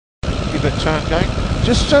bit turn going.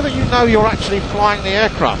 Just so that you know you're actually flying the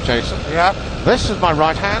aircraft, Jason. Yeah. This is my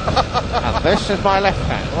right hand, and this is my left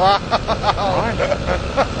hand. Right.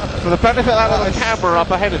 For the benefit of that little camera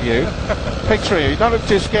up ahead of you, picture you don't look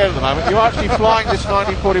too scared at the moment. You're actually flying this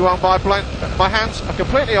 1941 biplane. My hands are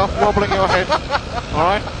completely off, wobbling your head. All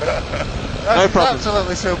right. No problem.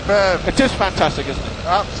 Absolutely superb. It is fantastic, isn't it?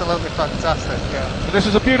 Absolutely fantastic. Yeah. And this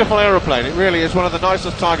is a beautiful aeroplane. It really is one of the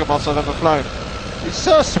nicest Tiger Moths I've ever flown. It's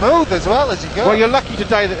so smooth as well as you go. Well, you're lucky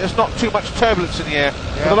today that there's not too much turbulence in the air.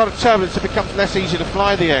 Yeah. With a lot of turbulence, it becomes less easy to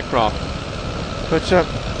fly the aircraft. But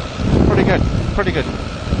pretty good, pretty good.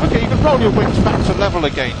 Okay, you can roll your wings back to level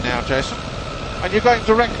again now, Jason. And you're going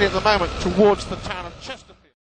directly at the moment towards the town of Chester.